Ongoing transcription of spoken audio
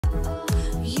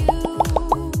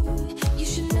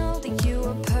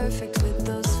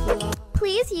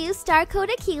Please use star code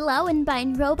Akeila when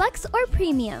buying Robux or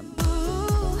Premium.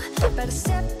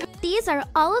 These are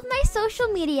all of my social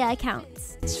media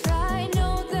accounts.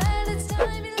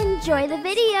 Enjoy the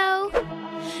video!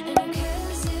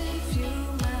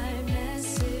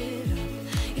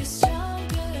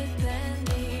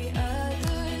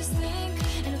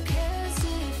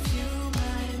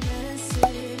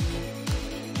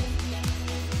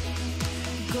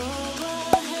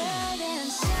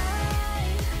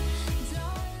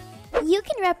 You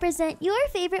can represent your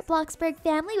favorite Bloxburg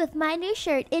family with my new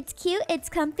shirt. It's cute, it's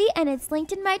comfy, and it's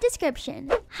linked in my description.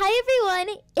 Hi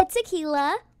everyone, it's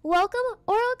Akeila.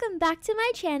 Welcome back to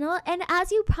my channel. And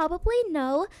as you probably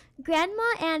know, Grandma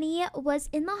Annie was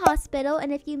in the hospital,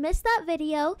 and if you missed that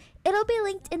video, it'll be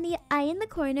linked in the eye in the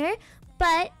corner.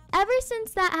 But ever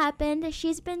since that happened,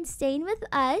 she's been staying with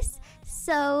us.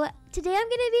 So today I'm going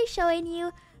to be showing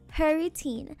you her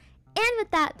routine. And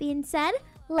with that being said,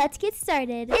 let's get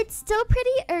started. It's still pretty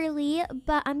early,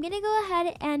 but I'm gonna go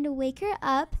ahead and wake her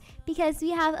up because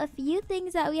we have a few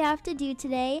things that we have to do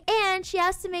today, and she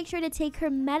has to make sure to take her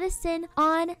medicine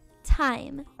on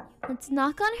time. Let's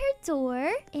knock on her door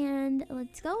and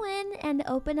let's go in and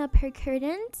open up her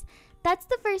curtains. That's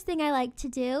the first thing I like to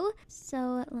do.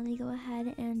 So let me go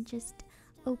ahead and just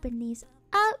open these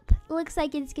up. Looks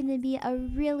like it's gonna be a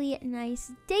really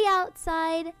nice day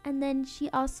outside. And then she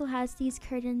also has these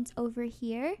curtains over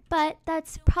here, but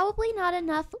that's probably not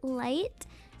enough light,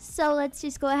 so let's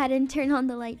just go ahead and turn on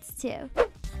the lights too.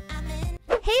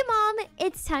 Hey Mom,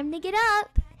 it's time to get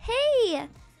up. Hey,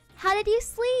 how did you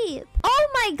sleep? Oh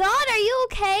my god, are you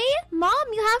okay? Mom,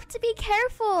 you have to be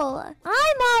careful.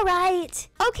 I'm all right.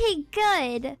 Okay,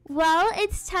 good. Well,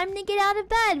 it's time to get out of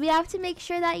bed. We have to make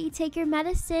sure that you take your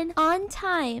medicine on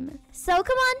time. So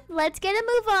come on, let's get a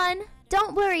move on.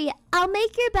 Don't worry, I'll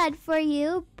make your bed for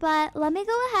you, but let me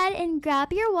go ahead and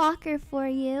grab your walker for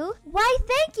you. Why,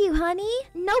 thank you, honey.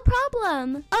 No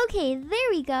problem. Okay, there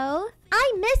we go.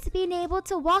 I miss being able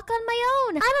to walk on my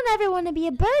own. I don't ever want to be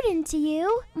a burden to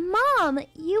you. Mom,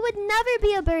 you would never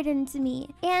be a burden to me.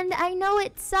 And I know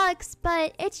it sucks,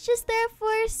 but it's just there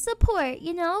for support,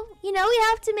 you know? We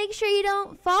have to make sure you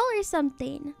don't fall or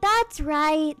something. That's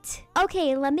right.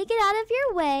 Okay, let me get out of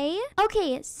your way.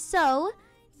 Okay, so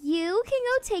you can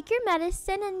go take your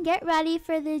medicine and get ready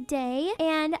for the day,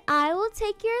 and I will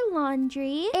take your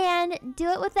laundry and do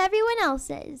it with everyone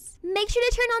else's. Make sure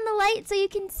to turn on the light so you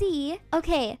can see.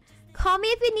 Okay, call me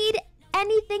if you need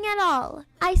anything at all.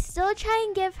 I still try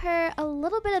and give her a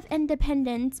little bit of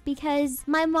independence because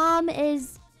my mom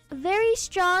is very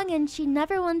strong and she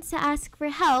never wants to ask for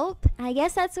help. I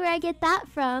guess that's where I get that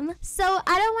from. So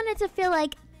I don't want it to feel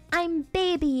like I'm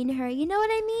babying her, you know what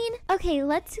I mean? Okay,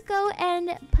 let's go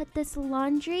and put this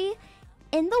laundry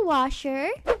in the washer.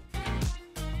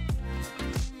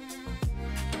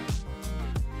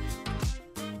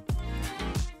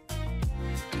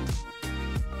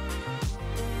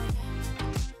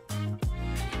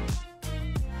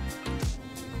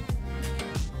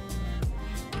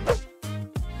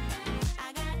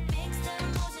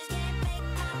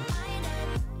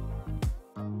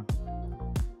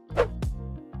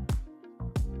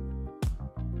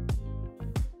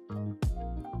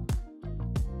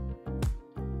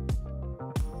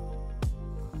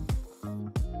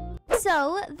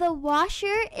 So the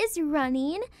washer is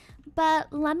running,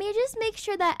 but let me just make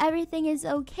sure that everything is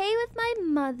okay with my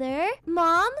mother.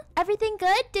 Mom, everything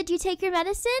good? Did you take your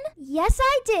medicine? Yes,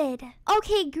 I did.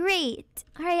 Okay, great.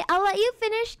 All right, I'll let you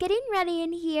finish getting ready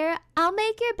in here. I'll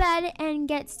make your bed and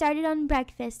get started on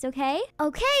breakfast, okay?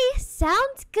 Okay,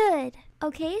 sounds good.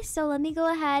 Okay, so let me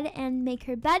go ahead and make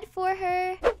her bed for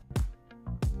her.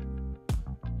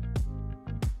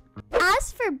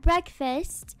 As for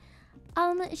breakfast,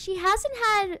 she hasn't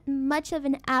had much of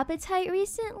an appetite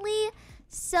recently,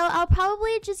 so I'll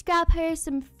probably just grab her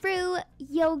some fruit,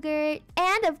 yogurt,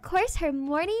 and of course her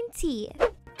morning tea.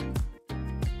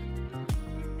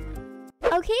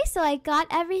 Okay, so I got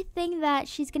everything that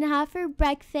she's gonna have for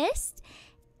breakfast,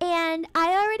 and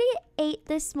I already ate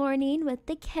this morning with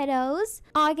the kiddos.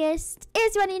 August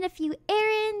is running a few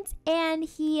errands, and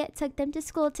he took them to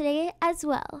school today as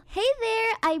well. Hey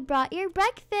there, I brought your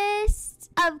breakfast.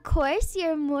 Of course,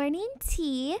 your morning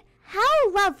tea. How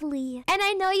lovely. And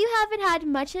I know you haven't had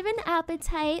much of an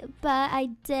appetite, but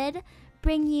I did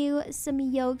bring you some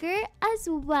yogurt as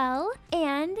well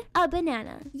and a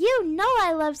banana. You know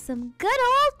I love some good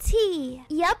old tea.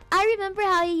 Yep, I remember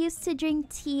how you used to drink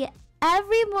tea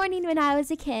every morning when I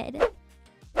was a kid.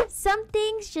 Some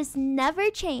things just never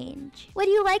change. Would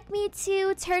you like me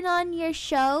to turn on your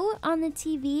show on the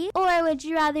TV, or would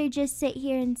you rather just sit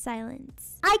here in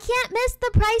silence? I can't miss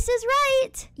The Price is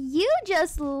Right. You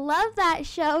just love that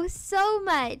show so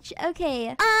much.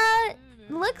 Okay,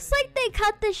 looks like they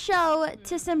cut the show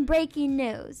to some breaking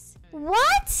news.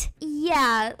 What?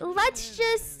 Yeah, let's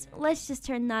just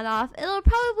turn that off. It'll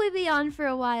probably be on for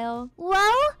a while.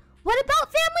 Well, what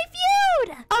about Family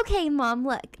Feud? Okay, Mom,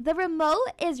 look. The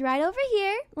remote is right over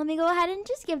here. Let me go ahead and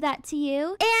just give that to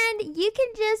you. And you can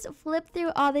just flip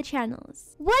through all the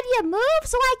channels. Would you move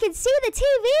so I can see the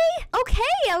TV?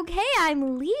 Okay,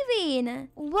 I'm leaving.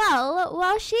 Well,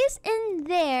 while she's in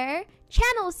there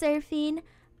channel surfing,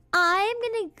 I'm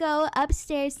gonna go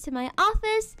upstairs to my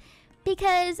office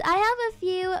because I have a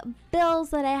few bills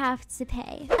that I have to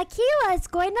pay. Akeila is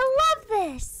going to love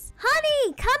this.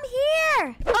 Honey, come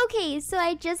here. Okay, so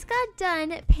I just got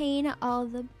done paying all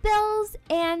the bills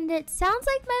and it sounds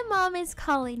like my mom is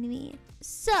calling me.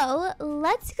 So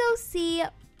let's go see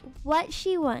what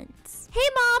she wants. Hey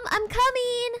Mom, I'm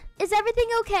coming. Is everything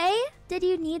okay? Did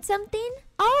you need something?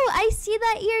 Oh, I see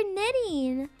that you're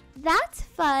knitting. That's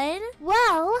fun.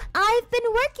 Well, I've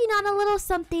been working on a little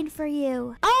something for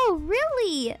you. Oh,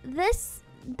 really? This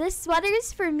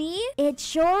sweater's for me? It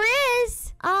sure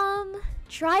is.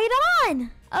 Try it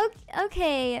on.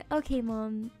 Okay,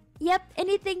 Mom. Yep,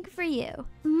 anything for you.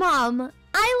 Mom,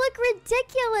 I look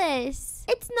ridiculous.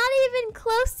 It's not even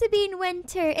close to being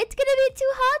winter. It's gonna be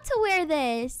too hot to wear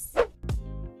this.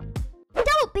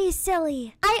 Don't be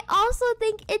silly. I also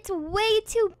think it's way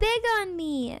too big on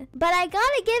me. But I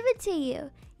gotta give it to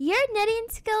you. Your knitting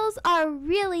skills are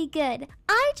really good.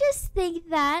 I just think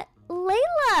that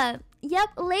Layla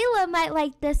might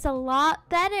like this a lot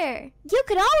better. You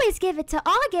could always give it to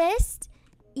August.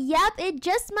 Yep, it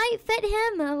just might fit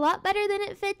him a lot better than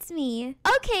it fits me.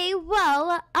 Okay,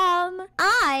 well,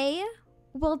 I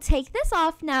will take this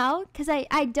off now because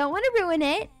I don't want to ruin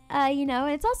it.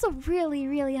 It's also really,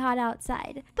 really hot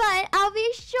outside. But I'll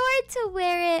be sure to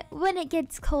wear it when it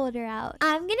gets colder out.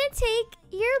 I'm gonna take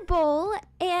your bowl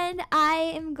and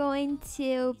I am going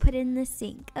to put it in the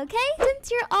sink, okay?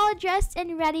 Since you're all dressed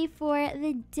and ready for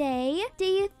the day, do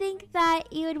you think that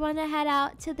you would want to head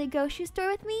out to the grocery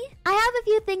store with me? I have a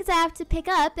few things I have to pick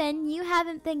up and you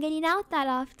haven't been getting out that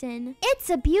often. It's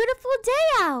a beautiful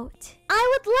day out.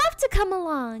 I would love to come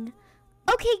along.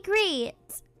 Okay, great.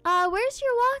 Where's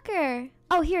your walker?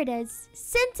 Oh, here it is.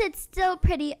 Since it's still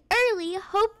pretty early,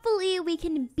 hopefully we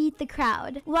can beat the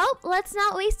crowd. Well, let's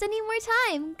not waste any more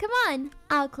time. Come on.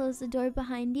 I'll close the door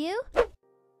behind you.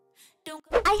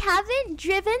 I haven't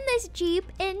driven this Jeep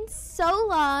in so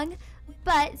long,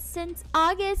 but since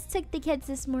August took the kids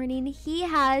this morning, he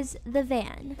has the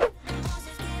van.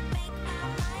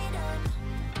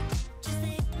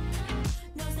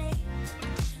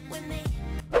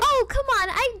 Oh, come on,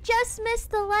 I just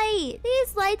missed the light.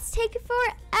 These lights take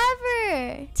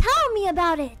forever. Tell me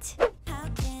about it.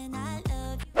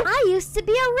 I used to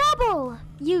be a rebel.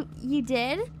 You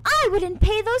did? I wouldn't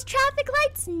pay those traffic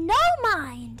lights no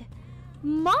mind.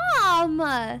 Mom!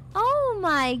 Oh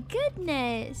my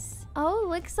goodness. Oh,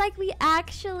 looks like we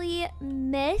actually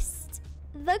missed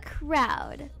the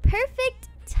crowd. Perfect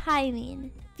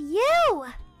timing. Phew!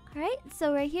 Alright,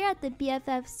 so we're here at the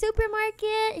BFF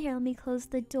supermarket. Here, let me close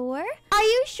the door. Are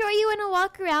you sure you want to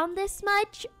walk around this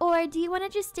much? Or do you want to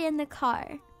just stay in the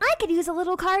car? I could use a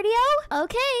little cardio.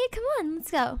 Okay, come on,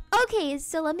 let's go. Okay,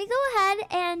 so let me go ahead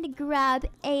and grab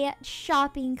a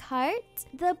shopping cart.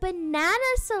 The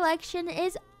banana selection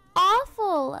is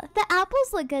awful. The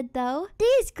apples look good though.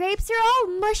 These grapes are all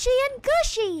mushy and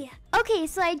gushy. Okay,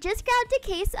 so I just grabbed a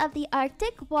case of the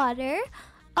Arctic water.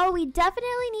 Oh, we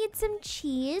definitely need some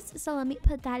cheese, so let me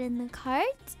put that in the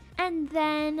cart. And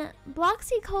then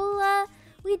Bloxy Cola,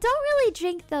 we don't really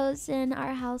drink those in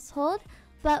our household,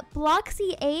 but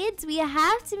Bloxy Aids, we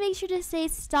have to make sure to stay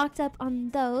stocked up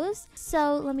on those.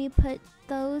 So let me put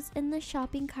those in the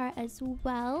shopping cart as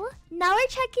well. Now we're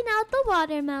checking out the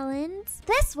watermelons.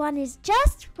 This one is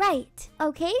just right.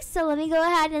 Okay, so let me go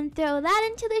ahead and throw that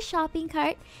into the shopping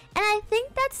cart. And I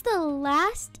think that's the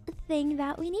last thing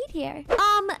that we need here.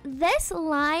 This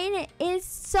line is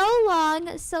so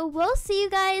long, so we'll see you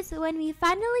guys when we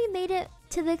finally made it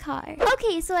to the car.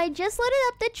 Okay, so I just loaded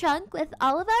up the trunk with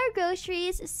all of our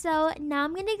groceries, so now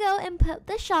I'm gonna go and put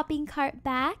the shopping cart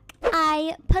back.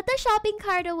 I put the shopping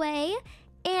cart away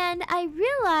and I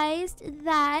realized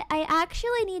that I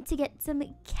actually need to get some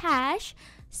cash,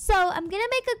 so I'm gonna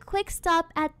make a quick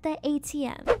stop at the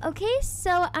ATM. Okay,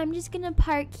 so I'm just gonna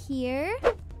park here.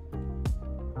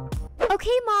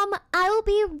 Okay, Mom, I will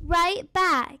be right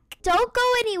back. Don't go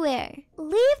anywhere.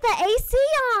 leave the AC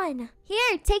on.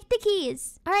 Here, take the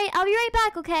keys. All right, I'll be right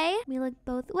back, okay? Let me look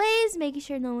both ways, making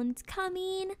sure no one's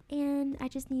coming. And I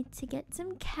just need to get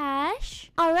some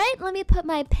cash. All right, let me put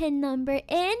my PIN number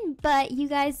in, but you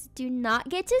guys do not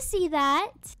get to see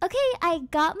that. Okay, I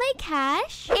got my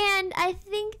cash. And I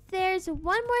think there's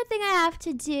one more thing I have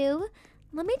to do.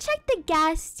 Let me check the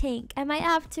gas tank. I might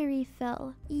have to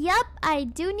refill. Yep, I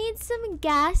do need some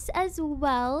gas as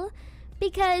well,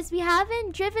 because we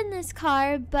haven't driven this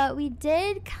car, but we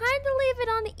did kind of leave it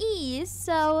on ease.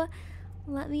 So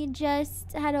let me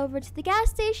just head over to the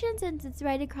gas station since it's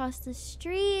right across the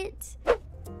street.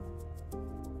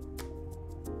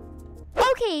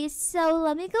 Okay, so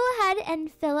let me go ahead and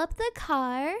fill up the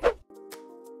car.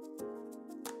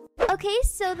 Okay,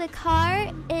 so the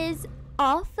car is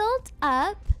all filled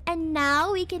up, and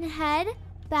now we can head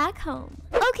back home.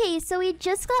 Okay, so we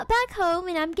just got back home,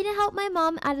 and I'm gonna help my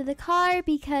mom out of the car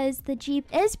because the Jeep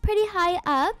is pretty high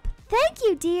up. Thank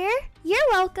you, dear. You're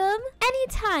welcome.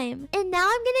 Anytime. And now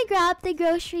I'm gonna grab the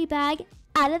grocery bag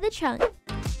out of the trunk.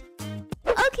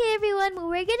 Okay, everyone,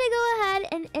 we're gonna go ahead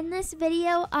and end this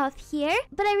video off here,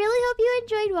 but I really hope you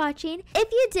enjoyed watching.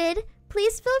 If you did,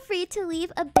 please feel free to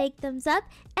leave a big thumbs up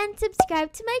and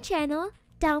subscribe to my channel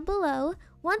down below.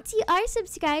 Once you are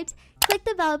subscribed, click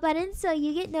the bell button so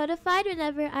you get notified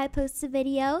whenever I post a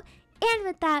video. And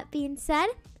with that being said,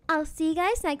 I'll see you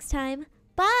guys next time.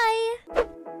 Bye!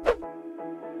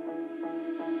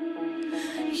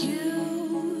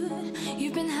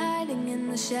 You've been hiding in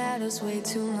the shadows way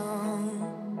too long.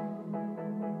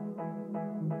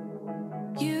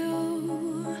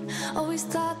 You always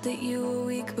thought that you were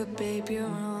weak, but babe, you're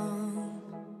wrong.